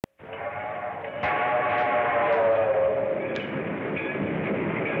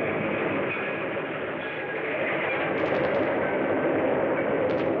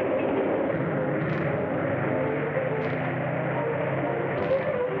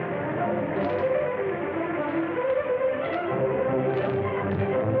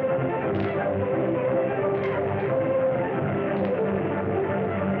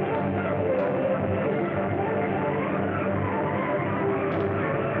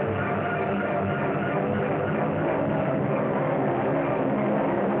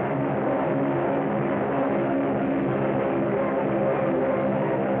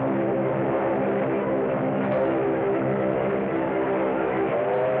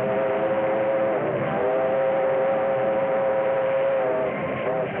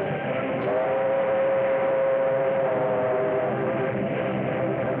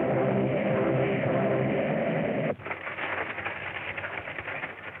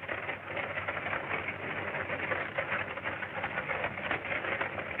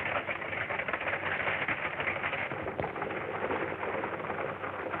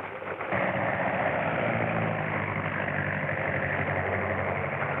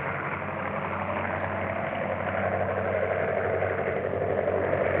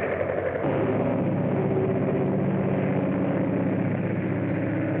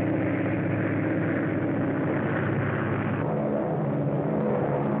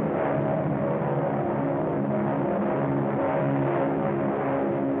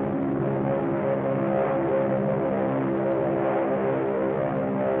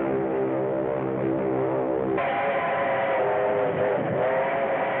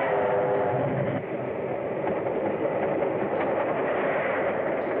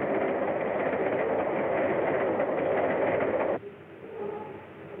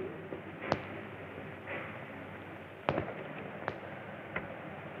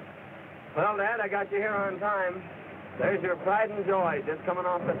Well, Dad, I got you here on time. There's your pride and joy just coming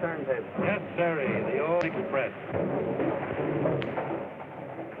off the turntable. Yes, sirree, the old express.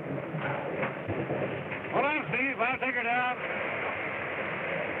 Hold on, Steve. I'll take her down.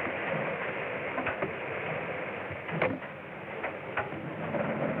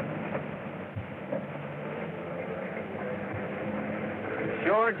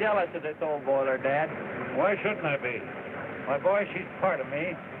 Sure jealous of this old boiler, Dad. Why shouldn't I be? My boy, she's part of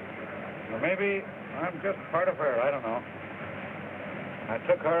me. Or maybe I'm just part of her. I don't know. I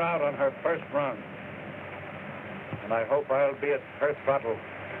took her out on her first run. And I hope I'll be at her throttle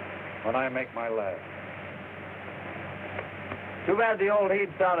when I make my last. Too bad the old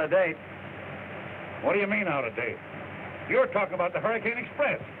heat's out of date. What do you mean out of date? You're talking about the Hurricane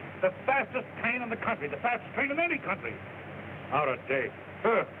Express. The fastest train in the country. The fastest train in any country. Out of date.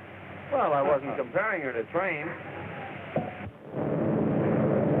 Huh. Well, I wasn't comparing her to trains.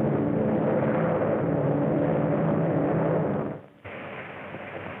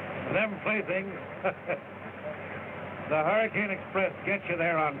 Them playthings. The Hurricane Express gets you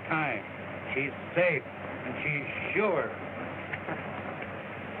there on time. She's safe, and she's sure.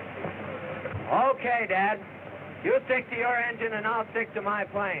 Okay, Dad. You stick to your engine, and I'll stick to my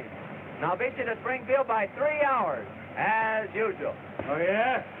plane. And I'll beat you to Springfield by 3 hours, as usual. Oh,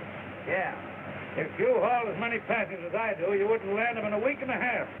 yeah? Yeah. If you hauled as many passengers as I do, you wouldn't land them in a week and a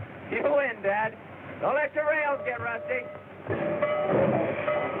half. You win, Dad. Don't let your rails get rusty.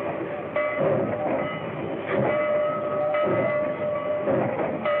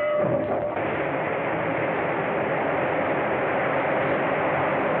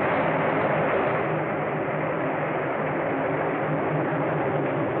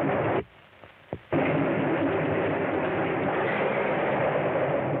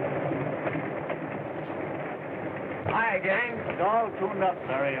 Hi, gang. It's all tuned up,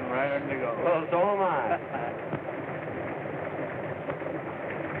 sorry, and raring to go. Well, so am I.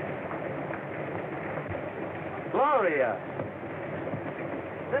 Gloria!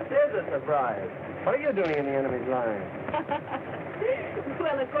 This is a surprise. What are you doing in the enemy's line?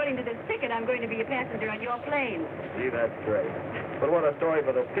 Well, according to this ticket, I'm going to be a passenger on your plane. Gee, that's great. But what a story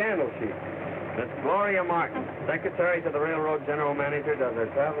for the scandal sheet. Miss Gloria Martin, secretary to the railroad general manager, does her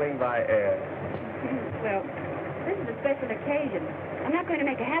traveling by air. Well, this is a special occasion. I'm not going to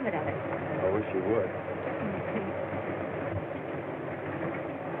make a habit of it. I wish you would.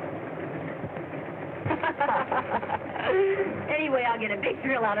 Anyway, I'll get a big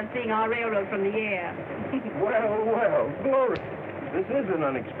thrill out of seeing our railroad from the air. Well, Gloria, this is an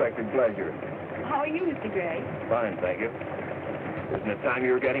unexpected pleasure. How are you, Mr. Gray? Fine, thank you. Isn't it time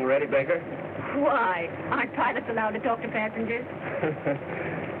you were getting ready, Baker? Why? Aren't pilots allowed to talk to passengers?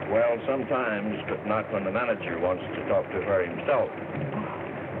 Well, sometimes, but not when the manager wants to talk to her himself.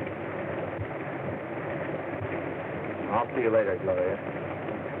 I'll see you later, Gloria.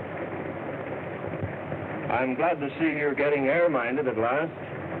 I'm glad to see you're getting air-minded at last.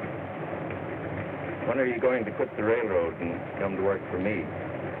 When are you going to quit the railroad and come to work for me?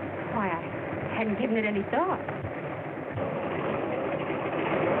 Why, I hadn't given it any thought.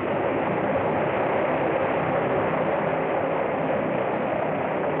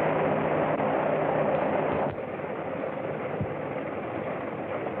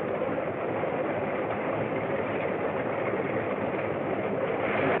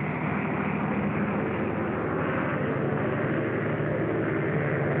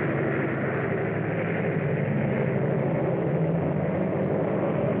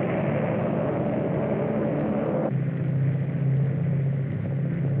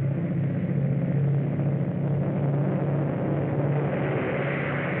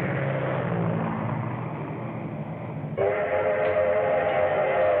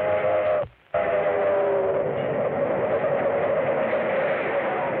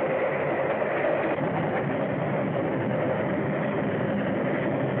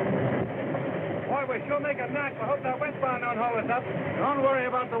 I hope that westbound don't hold us up. Don't worry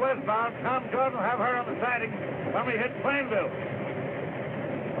about the westbound. Tom Jordan will have her on the siding when we hit Plainville.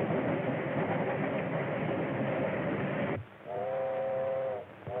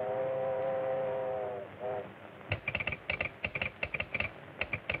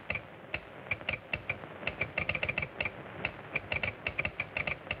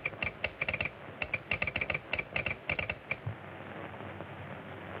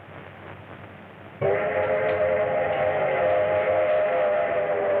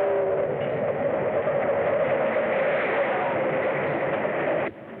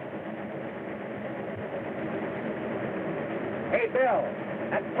 Bill,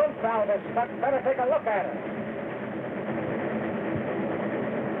 that front valve is stuck. Better take a look at it.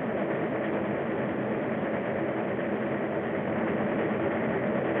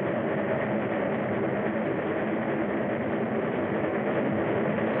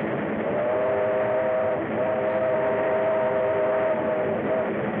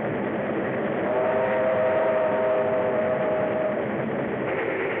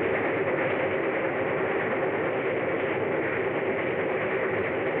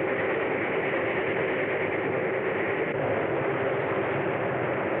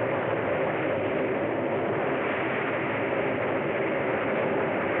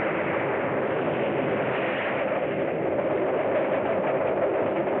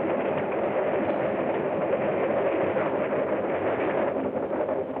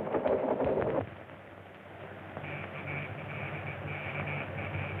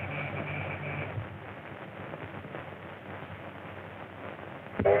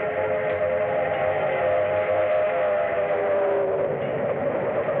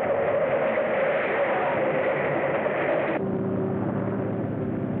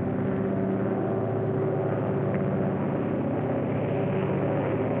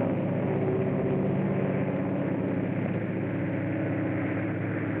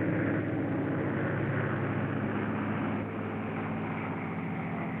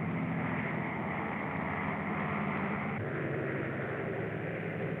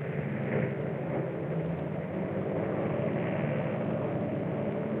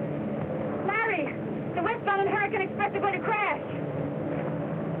 Westbound and Hurricane Express are going to crash.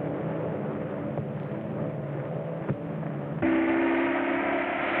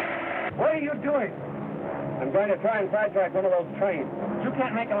 What are you doing? I'm going to try and sidetrack one of those trains. You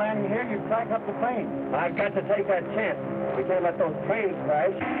can't make a landing here. You track up the plane. I've got to take that chance. We can't let those trains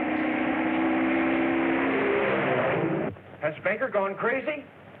crash. Has Baker gone crazy?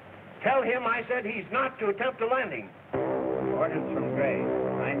 Tell him I said he's not to attempt a landing. Orders from Gray.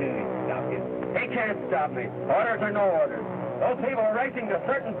 I knew he'd stop you. He can't stop me. Orders or no orders. Those people are racing to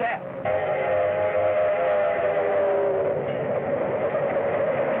certain death.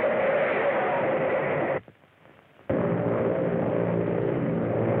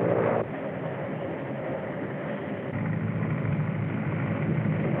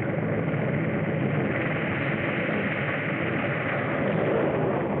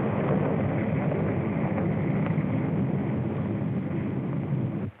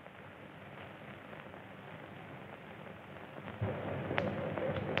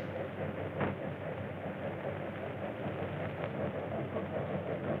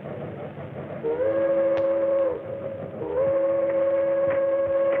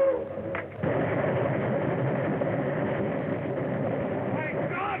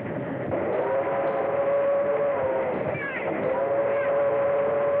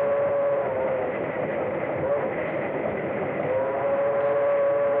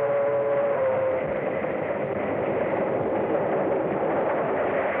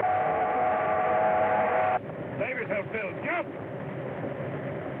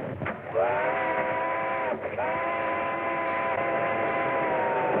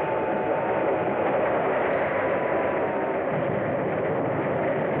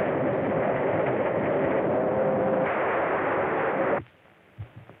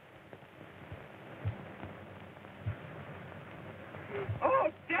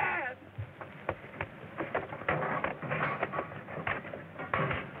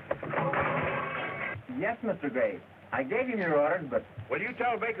 Yes, Mr. Gray. I gave him your orders, but... Well, you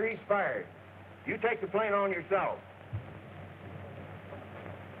tell Baker he's fired. You take the plane on yourself.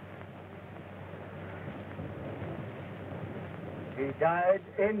 He died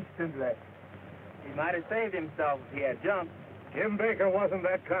instantly. He might have saved himself if he had jumped. Jim Baker wasn't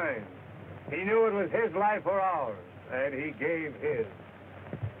that kind. He knew it was his life or ours, and he gave his.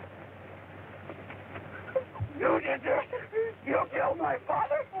 You did this! You killed my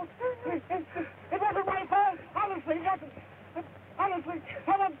father! It wasn't my fault. Honestly, it wasn't. Honestly,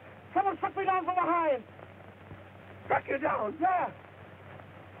 someone struck me down from behind. Struck you down? Yeah.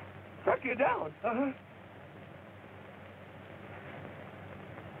 Struck you down? Uh-huh.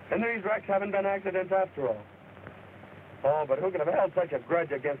 And these wrecks haven't been accidents after all. Oh, but who could have held such a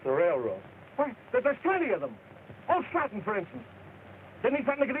grudge against the railroad? Why, there's plenty of them. Old Stratton, for instance. Didn't he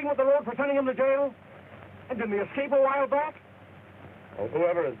threaten to get even with the road for sending him to jail? And didn't he escape a while back? Well,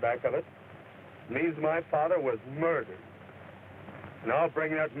 whoever is back of it means my father was murdered. And I'll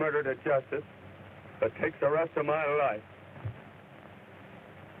bring that murder to justice if it takes the rest of my life.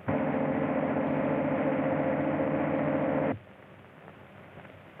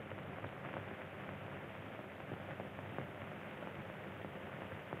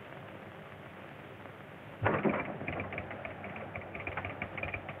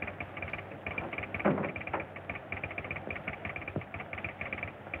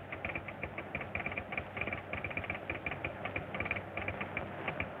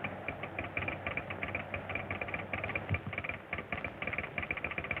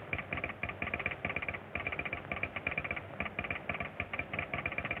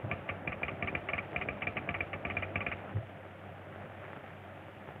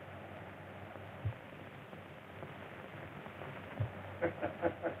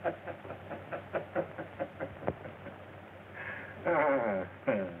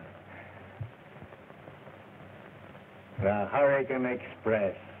 The Hurricane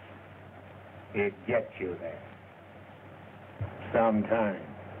Express. It gets you there. Sometime.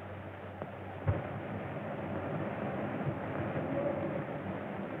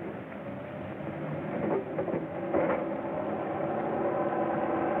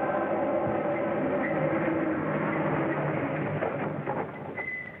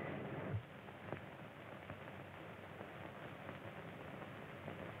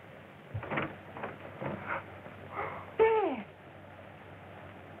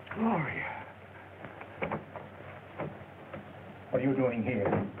 What are you doing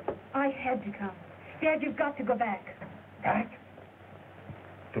here? I had to come. Dad, you've got to go back. Back?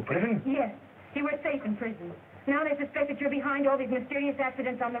 To prison? Yes. You were safe in prison. Now they suspect that you're behind all these mysterious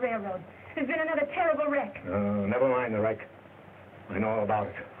accidents on the railroad. There's been another terrible wreck. Never mind the wreck. I know all about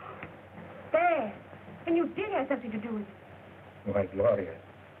it. Dad, And you did have something to do with it. Why, Gloria,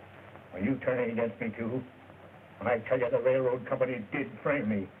 are you turning against me, too? When I tell you the railroad company did frame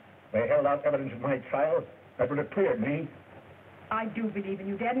me, they held out evidence in my trial that would have cleared me. I do believe in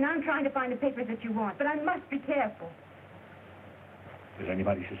you, Dad, and I'm trying to find the papers that you want, but I must be careful. Does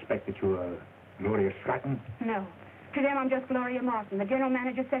anybody suspect that you are Gloria Stratton? No. To them, I'm just Gloria Martin, the general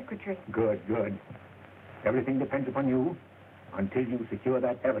manager's secretary. Good, good. Everything depends upon you. Until you secure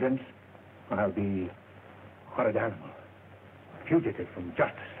that evidence, I'll be a horrid animal, a fugitive from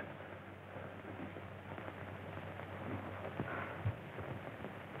justice.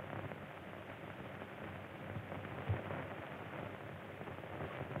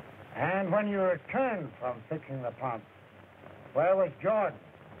 And when you returned from fixing the pump, where was Jordan?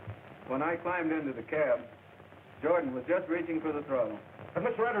 When I climbed into the cab, Jordan was just reaching for the throttle. But,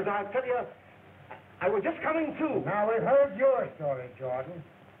 Mr. Edwards, I'll tell you, I was just coming to. Now, we've heard your story, Jordan.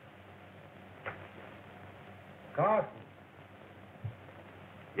 Carson,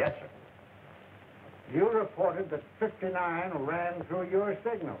 Yes, sir. you reported that 59 ran through your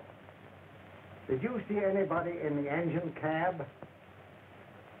signal. Did you see anybody in the engine cab?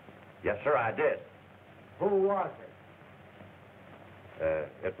 Yes, sir, I did. Who was it?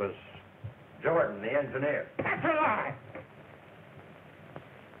 It was Jordan, the engineer. That's a lie.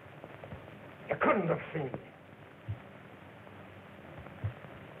 You couldn't have seen me.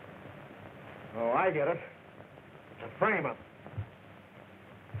 Oh, I get it. It's a frame-up.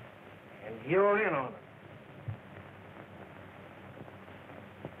 And you're in on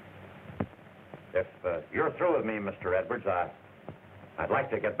it. If you're through with me, Mr. Edwards, I'd like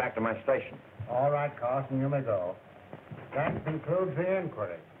to get back to my station. All right, Carson, you may go. That concludes the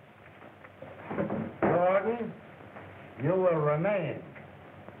inquiry. Jordan, you will remain.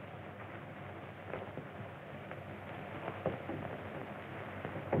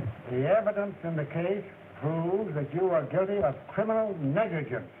 The evidence in the case proves that you are guilty of criminal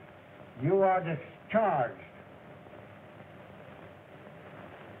negligence. You are discharged.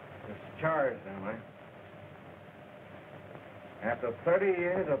 Discharged, am I? After 30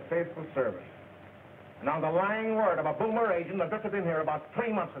 years of faithful service. And on the lying word of a boomer agent that drifted in here about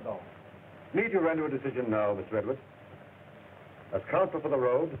 3 months ago. Need you render a decision now, Mr. Edwards? As counsel for the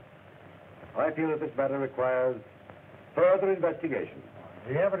road, I feel that this matter requires further investigation.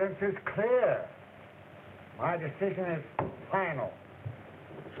 The evidence is clear. My decision is final.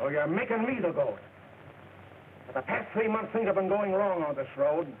 So you're making me the goat. For the past 3 months, things have been going wrong on this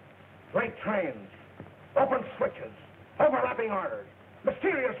road. Late trains, open switches, overlapping orders,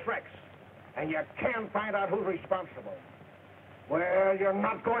 mysterious wrecks. And you can't find out who's responsible. Well, you're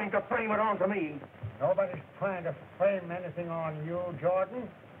not going to frame it onto me. Nobody's trying to frame anything on you, Jordan.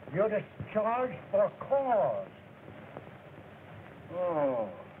 You're discharged for cause. Oh,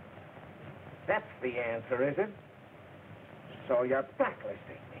 that's the answer, is it? So you're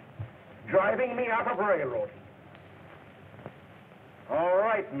blacklisting me, driving me out of railroading. All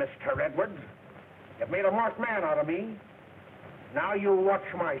right, Mr. Edwards. You've made a marked man out of me. Now you watch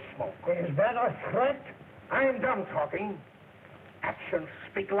my smoke. Is that a threat? I'm done talking. Actions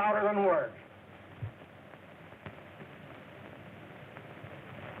speak louder than words.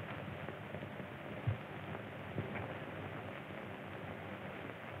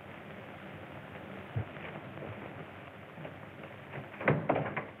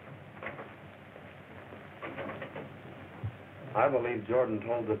 I believe Jordan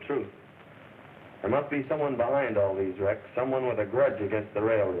told the truth. There must be someone behind all these wrecks, someone with a grudge against the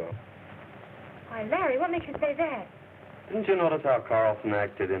railroad. Why, Larry, what makes you say that? Didn't you notice how Carlson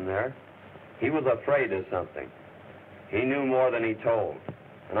acted in there? He was afraid of something. He knew more than he told.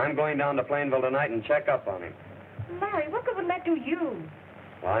 And I'm going down to Plainville tonight and check up on him. Larry, what good would that do you?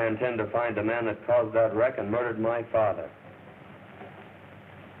 Well, I intend to find the man that caused that wreck and murdered my father.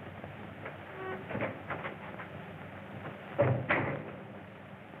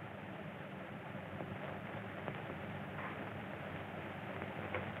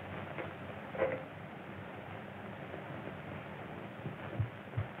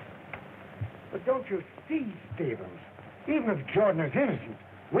 But don't you see, Stevens? Even if Jordan is innocent,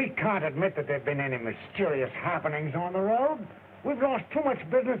 we can't admit that there have been any mysterious happenings on the road. We've lost too much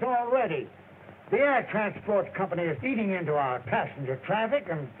business already. The air transport company is eating into our passenger traffic,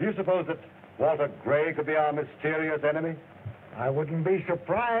 and Do you suppose that Walter Gray could be our mysterious enemy? I wouldn't be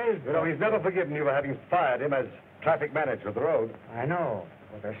surprised. You know, he's never forgiven you for having fired him as traffic manager of the road. I know,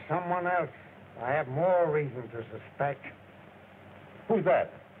 but there's someone else I have more reason to suspect. Who's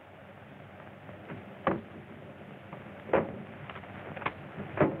that?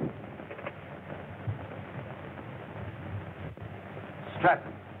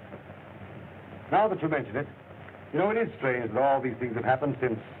 Stratton. Now that you mention it, you know, it is strange that all these things have happened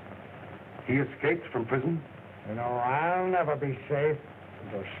since he escaped from prison. You know, I'll never be safe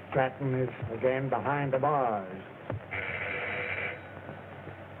until Stratton is again behind the bars.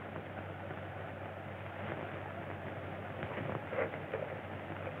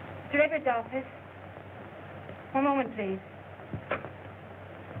 Mr. Edwards' office. One moment, please.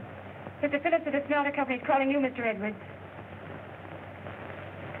 Mr. Phillips of the Smelter Company is calling you, Mr. Edwards.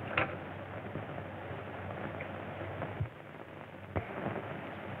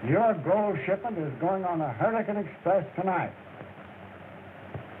 Your gold shipment is going on the Hurricane Express tonight.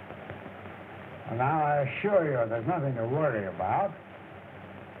 And now I assure you there's nothing to worry about.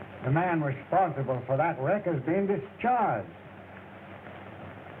 The man responsible for that wreck is being discharged.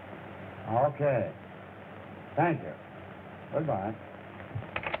 Okay. Thank you. Goodbye.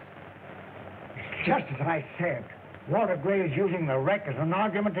 Just as I said, Walter Gray is using the wreck as an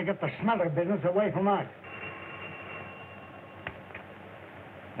argument to get the smelter business away from us.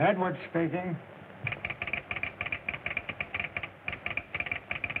 Edwards speaking.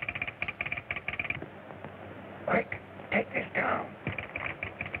 Quick, take this down.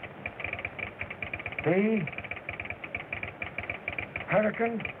 The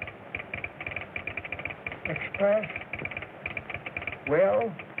Hurricane Express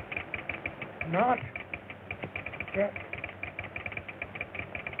will not get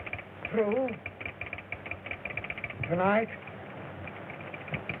through tonight.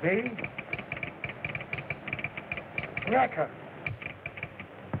 The wrecker.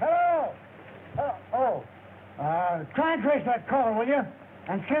 Hello. Try and trace that call, will you?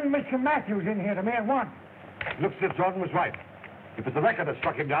 And send Mr. Matthews in here to me at once. Looks as if Jordan was right. It was the wrecker that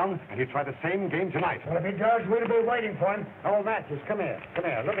struck him down, and he'll try the same game tonight. Well, if he does, we'll be waiting for him. Oh, Matthews, come here. Come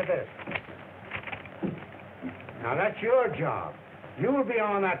here. Look at this. Now, that's your job. You'll be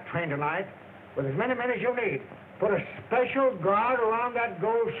on that train tonight with as many men as you need. Put a special guard around that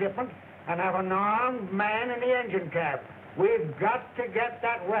gold shipment and have an armed man in the engine cab. We've got to get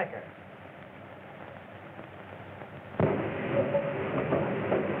that wrecker.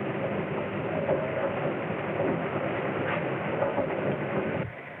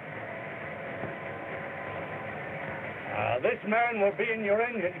 This man will be in your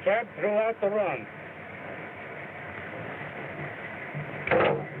engine cab throughout the run.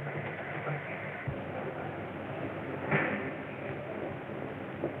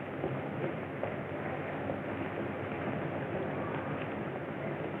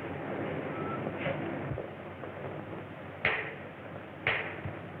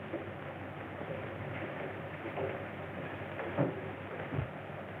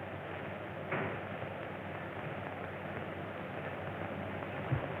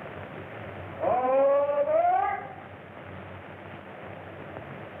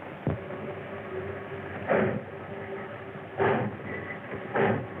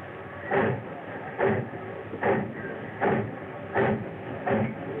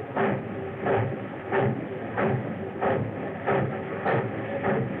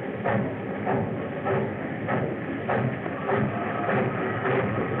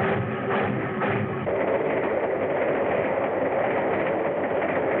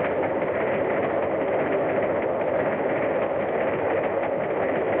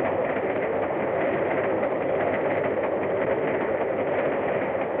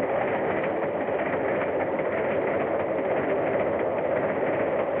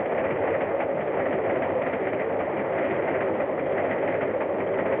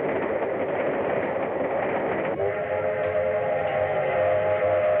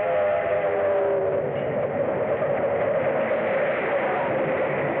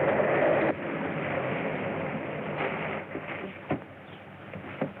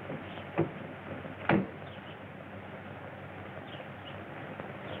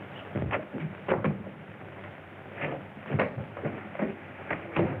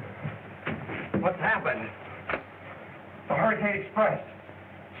 What's happened? The Hurricane Express.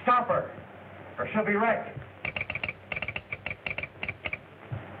 Stop her, or she'll be wrecked.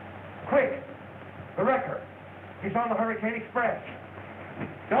 Quick! The wrecker. He's on the Hurricane Express.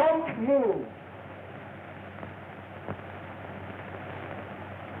 Don't move.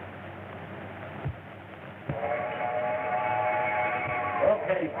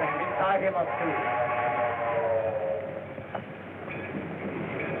 Okay, Sandy, tie him up too.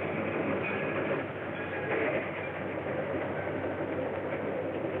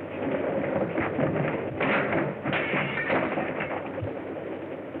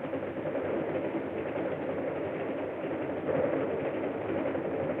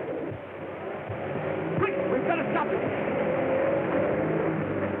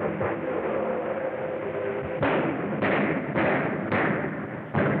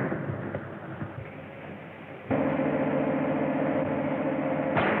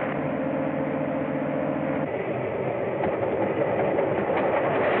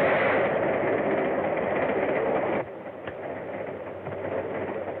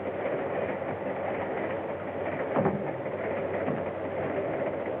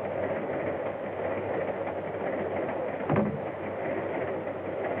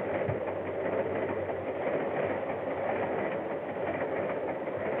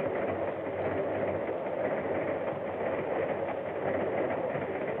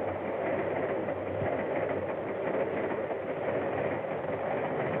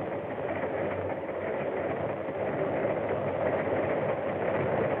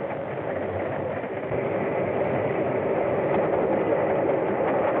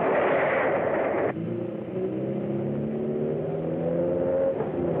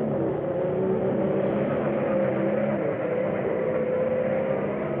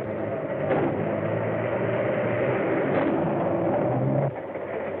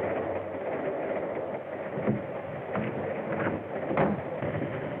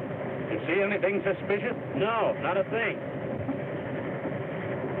 see anything suspicious? No, not a thing.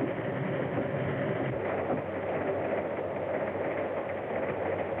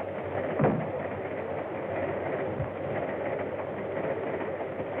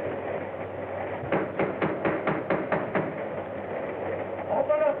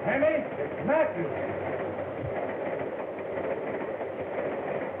 Open up, Henny. It's Matthew.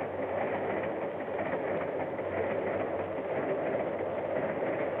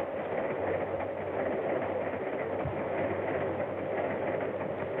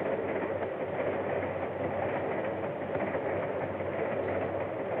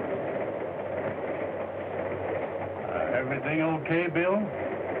 Everything okay, Bill?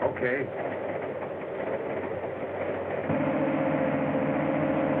 Okay.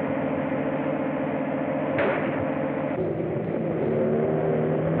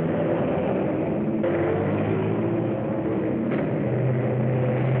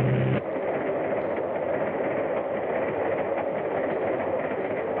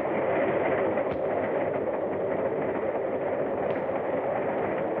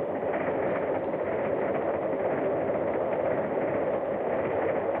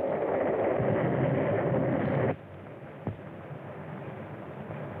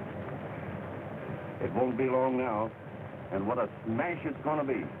 It won't be long now. And what a smash it's going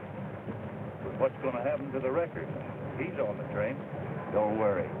to be. But what's going to happen to the record? He's on the train. Don't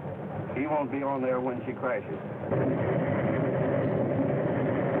worry. He won't be on there when she crashes.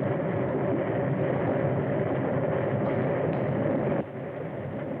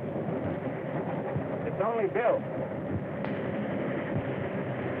 It's only Bill.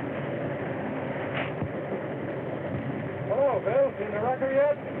 Hello, Bill. Seen the record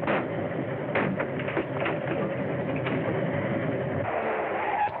yet?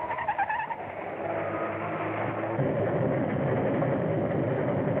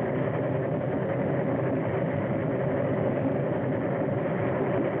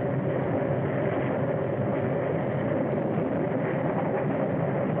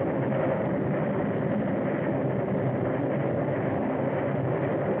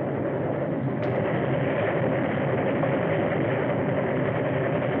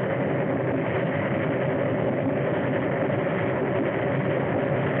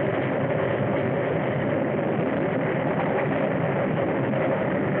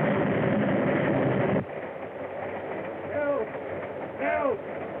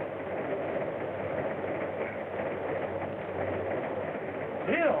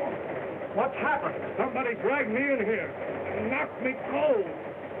 What's happened? Somebody dragged me in here and knocked me cold.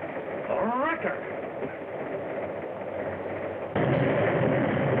 A record.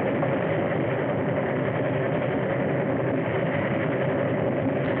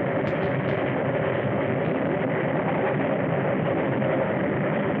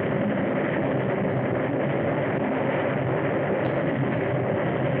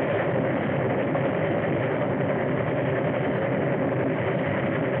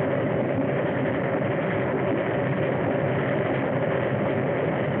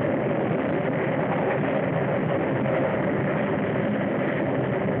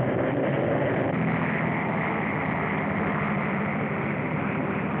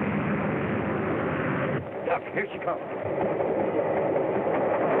 Here she comes.